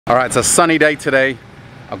Alright, it's a sunny day today.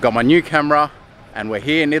 I've got my new camera and we're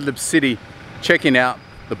here in Idlib city checking out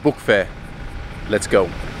the book fair. Let's go.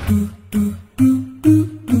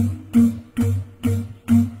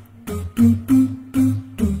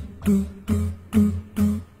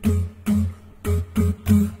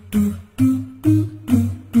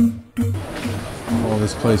 Oh,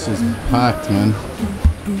 this place is packed, man.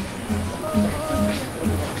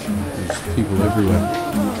 There's people everywhere.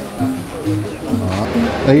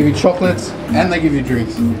 They give you chocolates and they give you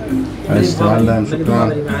drinks. This one,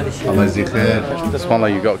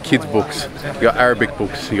 like, you got kids books, you got Arabic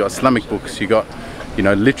books, you got Islamic books, you got, you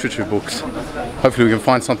know, literature books. Hopefully we can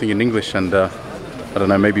find something in English and I don't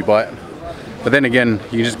know, maybe buy it. But then again,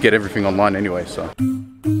 you just get everything online anyway, so.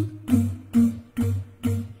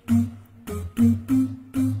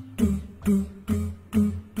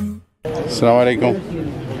 السلام عليكم.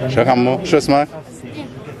 شو عمو؟ شو اسمك؟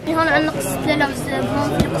 هون عندنا قصة ليلى وسام،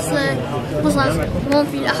 هون في قصص، هون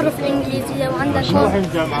في الأحرف الإنجليزية، وعندك هون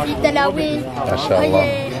في دلاوين. ما شاء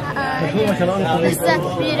الله. لسات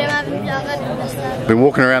كبيرة ما بدي أغير. Been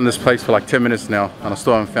walking around this place for like 10 minutes now and I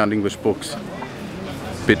still haven't found English books.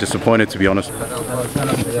 Bit disappointed, to be honest.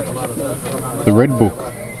 The red book.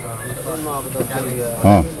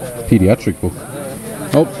 Ah, pediatric book.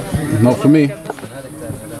 Oh, not for me.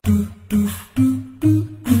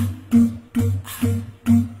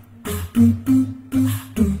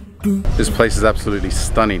 This place is absolutely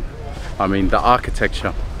stunning. I mean, the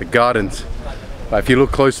architecture, the gardens. If you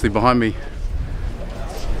look closely behind me,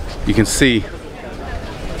 you can see,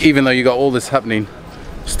 even though you got all this happening,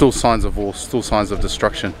 still signs of war, still signs of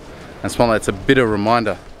destruction. And subhanAllah, it's a bitter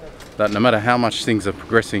reminder that no matter how much things are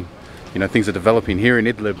progressing, you know, things are developing here in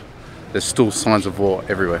Idlib, there's still signs of war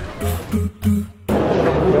everywhere.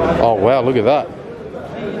 Oh wow, look at that.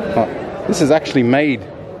 Oh, this is actually made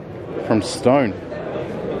from stone.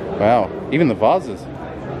 Wow, even the vases.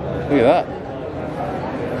 Look at that.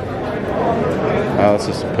 Wow, that's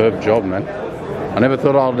a superb job, man. I never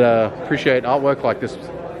thought I'd appreciate artwork like this.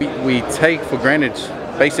 We take for granted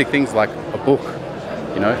basic things like a book,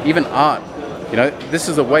 you know, even art. You know, this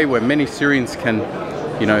is a way where many Syrians can,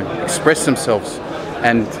 you know, express themselves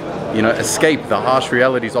and, you know, escape the harsh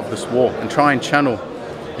realities of this war and try and channel,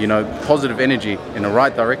 you know, positive energy in the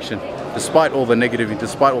right direction, despite all the negativity,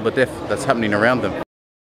 despite all the death that's happening around them.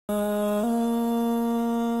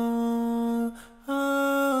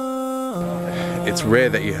 It's rare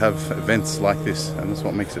that you have events like this, and that's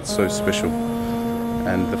what makes it so special.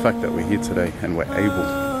 And the fact that we're here today and we're able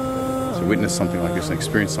to witness something like this and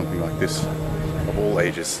experience something like this of all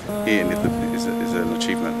ages here in Idlib is an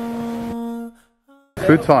achievement.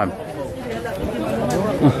 Food time.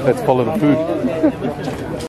 Let's follow the food.